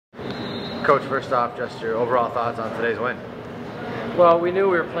Coach, first off, just your overall thoughts on today's win. Well, we knew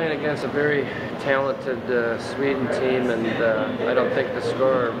we were playing against a very talented Sweden team, and I don't think the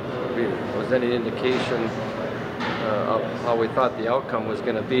score was any indication of how we thought the outcome was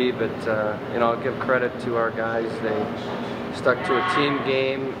going to be. But you know, I'll give credit to our guys. They stuck to a team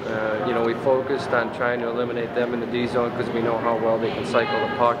game. You know, we focused on trying to eliminate them in the D zone because we know how well they can cycle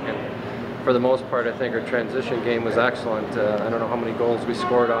the puck. And for the most part, I think our transition game was excellent. I don't know how many goals we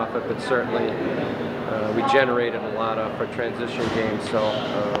scored off it, but certainly we generated a lot off our transition game. So,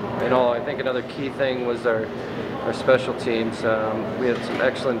 in all, I think another key thing was our special teams. We had some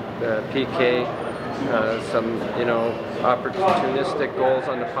excellent PK, some opportunistic goals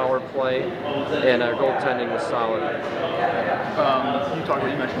on the power play, and our goaltending was solid.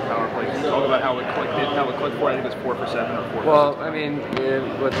 You mentioned power play. Can you talk about how it clicked for? I think it was 4 for 7 or 4 for Well, I mean,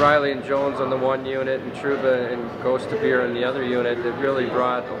 with Riley and Jones on the one unit and Trouba and Gostabir on the other unit, it really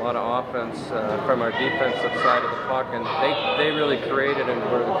brought a lot of offense from our defensive side of the puck, and they really created and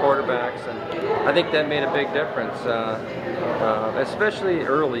were the quarterbacks, and I think that made a big difference, especially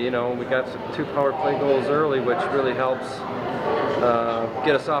early. You know, we got some 2 power play goals early, which really helps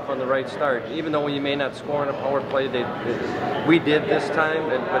get us off on the right start. Even though you may not score on a power play, we did this time,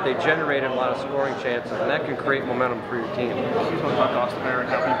 but they generated a lot of scoring chances, and that can create momentum for your team. You talk about Gostabir and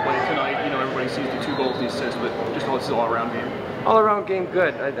how he played tonight. You know, everybody sees the 2 goals, the assists, but just how it's an all-around game. All-around game,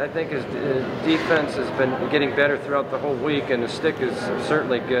 good. I think his defense has been getting better throughout the whole week, and his stick is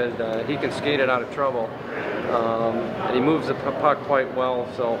certainly good. He can skate it out of trouble, and he moves the puck quite well.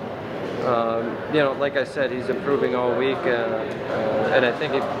 So, you know, like I said, he's improving all week, and I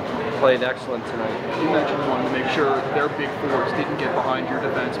think he played excellent tonight. You mentioned wanting to make sure their big forwards didn't get behind your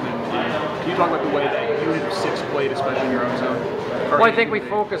defensemen. Can you talk about the way that unit of 6 played, especially in your own zone? Well, I think we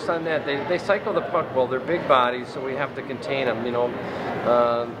focused on that. They cycle the puck well. They're big bodies, so we have to contain them. You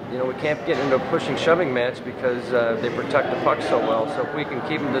know, we can't get into a pushing, shoving match because they protect the puck so well. So if we can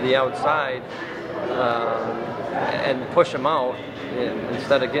keep them to the outside and push them out,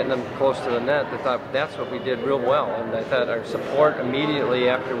 instead of getting them close to the net, I thought that's what we did real well. And I thought our support immediately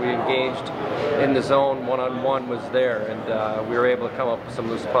after we engaged in the zone one-on-one was there, and we were able to come up with some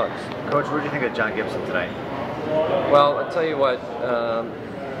loose pucks. Coach, what do you think of John Gibson tonight? Well, I'll tell you what,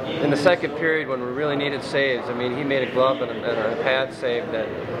 in the second period when we really needed saves, I mean, he made a glove and a pad save that,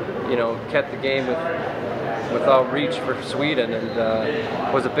 you know, kept the game without reach for Sweden,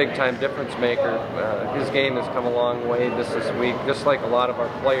 and was a big-time difference maker. His game has come a long way this week, just like a lot of our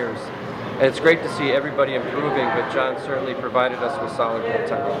players. And it's great to see everybody improving, but John certainly provided us with solid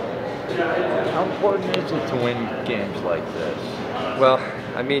goaltending. How important is it to win games like this? Well,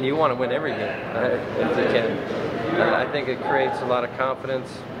 I mean, you want to win every game if you can. I think it creates a lot of confidence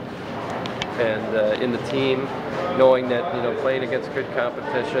and in the team, knowing that, you know, playing against good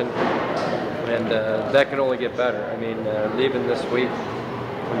competition, and that can only get better. I mean, leaving this week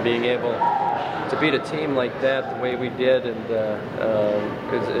and being able to beat a team like that the way we did, and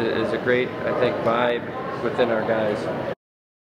is a great, I think, vibe within our guys.